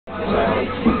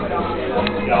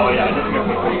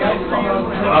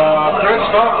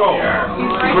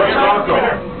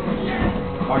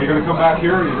gonna come back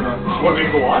here? Or you gonna... What, we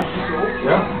go on?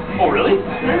 Yeah. Oh, really?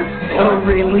 Oh,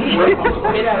 really?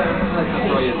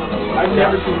 I've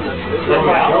never seen this. No,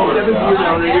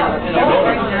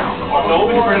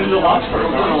 we can bring it to the launch first.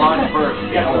 We're going to launch first.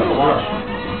 Yeah, we're going to launch.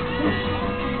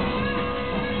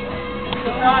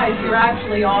 Surprise, you're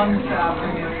actually on this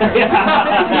afternoon.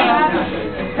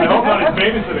 I hope not, it's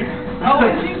babysitting. Oh,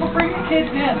 and you can bring the kids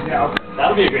in. Yeah.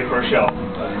 That'll be a good first show.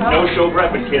 No show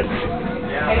prep and kids.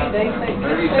 Hey, they say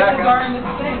 30 kids seconds. are in this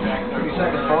thing. 30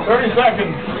 seconds, folks. 30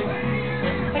 seconds.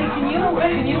 Hey, can you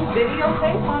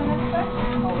videotape on this thing?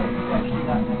 Oh, wait, you actually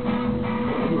got that.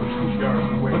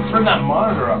 Let's turn that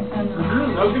monitor up. I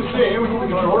was going to say, we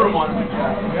can order a monitor.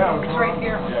 Yeah. It's right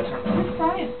here. Yeah, it's right. Who's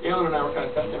Brian? Alan and I were kind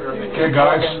of testing everything. Okay,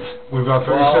 guys, we've got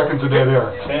 30 seconds a day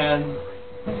there.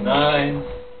 10, 9,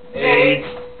 8,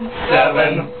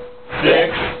 7,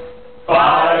 6,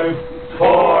 5,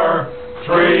 4,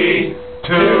 3,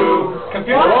 2,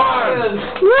 Computer. 1.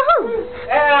 Woohoo!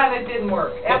 And it didn't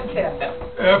work. F10.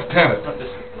 F10 it.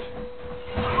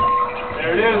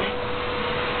 There it is.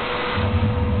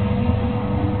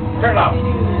 Turn it up.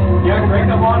 Yeah, crank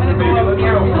the monitor, baby. Let's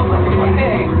go.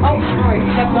 Okay. Oh, sorry.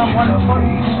 Kept on one foot.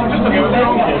 Just a few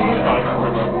seconds.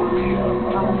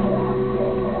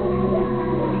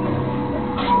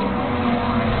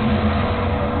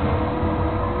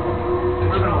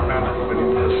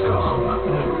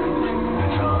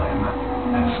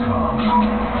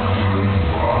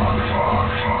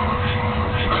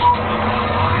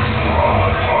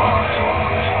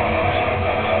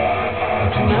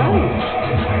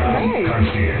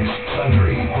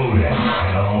 Sundry, Oden,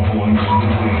 and all points in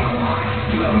between.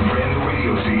 You have a brand new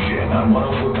radio station on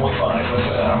 104.5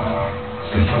 FM.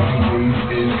 Construction phase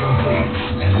is complete,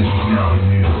 and this is now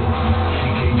new.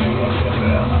 CKJX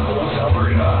FM, Olds,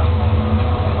 Alberta.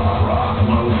 Rock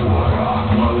 104,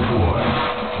 Rock 104.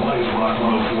 What is Rock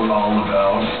 104 all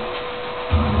about?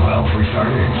 Well, for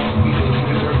starters, we think you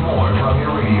deserve more from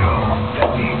your radio.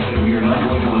 That means that we are not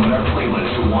going to limit our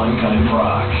playlist to one kind of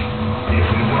rock. If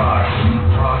it rocks,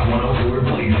 Rock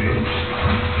 104 plays it,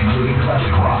 including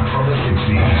classic rock from the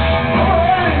 60s.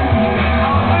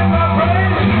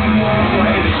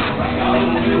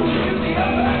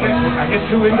 I get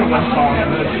too into one song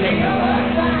and then it's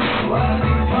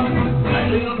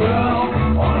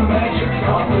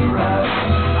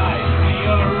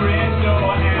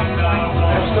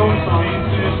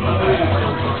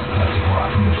Classic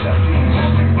rock from the 70s.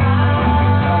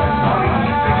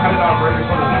 cut it off right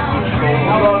before the next one.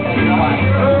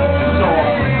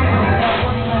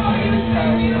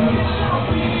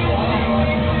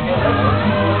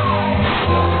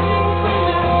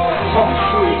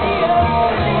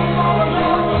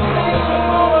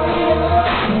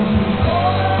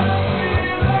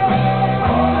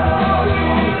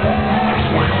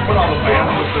 Put all the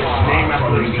bands with their name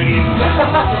after their cities.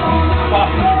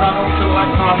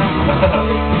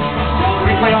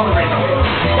 We play all the radio.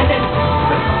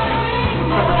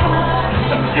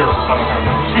 Europe, I don't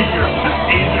know. Europe,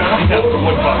 Asia, that's the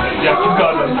Woodbuck. Yeah, you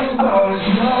got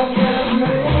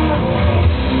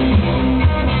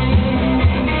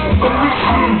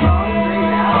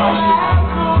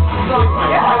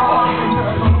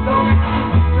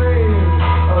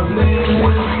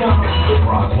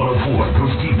Rock 104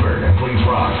 goes deeper and plays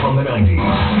rock from the 90s.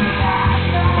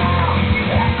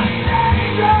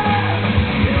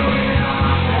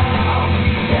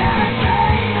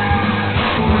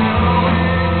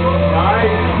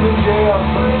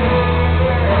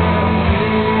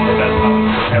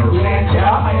 Ever seen.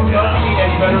 Yeah, I have not seen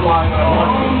any better live.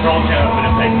 Girl Town, but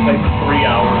it takes place for 3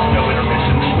 hours, no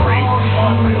intermission, free.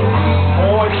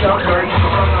 Oh, it's so good.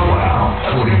 Wow,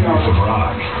 40 years of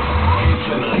rock. It's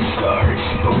a nice start,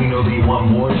 but we know that you want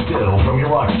more still from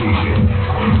your rock station.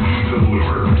 We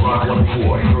deliver. Rock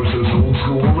 104 throws those old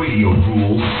school radio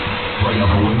rules right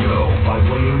out the window by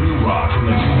playing new rock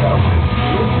from the 2000s.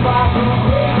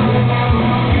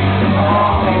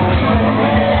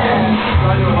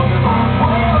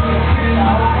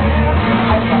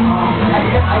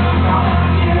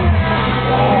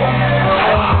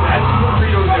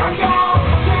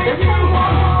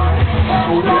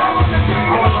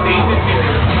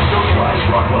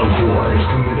 Rock 104 is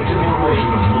committed to the promotion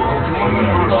of local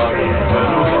communities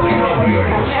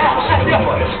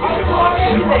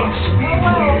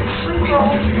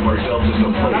and think of ourselves as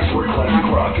a place where classic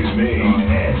rock is made,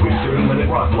 and with 30-minute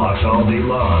rock blocks all day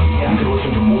long, you can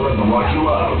listen to more of the rock you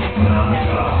love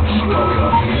non-stop.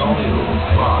 Welcome to the all-new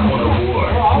Rock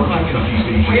 104, your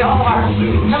community station, local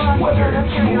news, weather,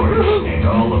 sports, and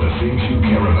all of the things you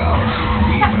care about.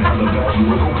 We even have the best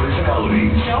local personalities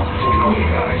melodies.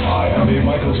 Hi, I'm Dave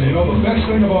Michaels, and you know the best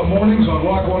thing about mornings on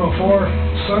Rock 104?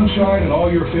 Sunshine and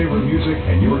all your favorite music,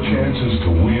 and your chances to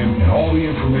win, and all the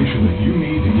information that you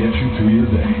need to get you through your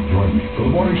day. Join me for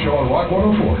the morning show on Rock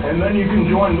 104. And then you can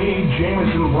join me,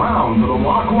 Jameson Brown, for the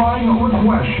Rock Line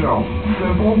Request Show.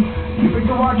 Simple. You pick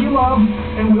the rock you love,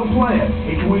 and we'll play it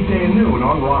each weekday at noon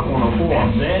on Rock 104.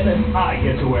 And then I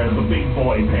get to wear the big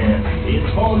boy pants. It's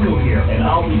Falco here, and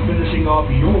I'll be finishing off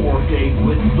your workday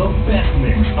with the best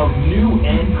mix of new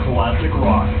and classic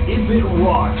rock. If it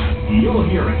rocks, you'll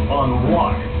hear it on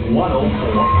Rock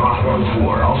 104. Rock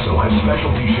 104 also has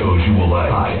specialty shows you will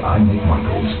like. Hi, I'm Nick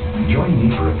Michaels. Join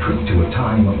me for a trip to a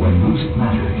time when music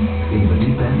mattered in the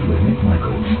deep end with Nick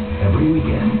Michaels every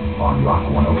weekend on Rock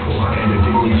 104. And a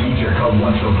daily feature called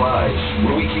What's the Prize,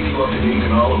 where we keep you up to date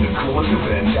on all of the coolest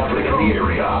events happening in the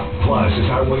area. Plus, it's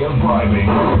our way of bribing,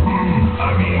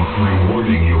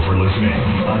 rewarding you for listening.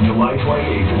 On July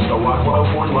 28th, it's the Rock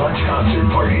 104 Launch Concert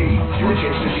Party. Your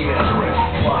chance to see Nazareth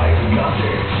live in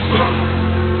concert.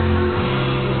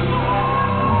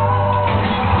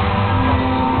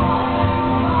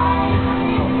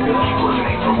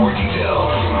 For more details,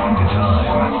 the time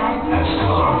has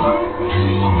come.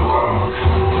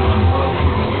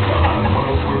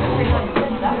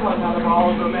 That one out of all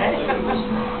of them, eh?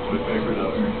 With favorite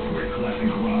other, where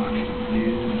classic rock is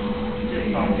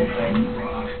Rock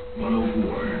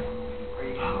 104.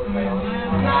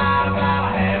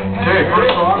 Okay, first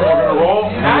song, we're going to roll,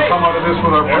 and we'll come out of this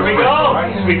with our There we first go. break, all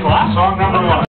right? Sweet class. Song number 1.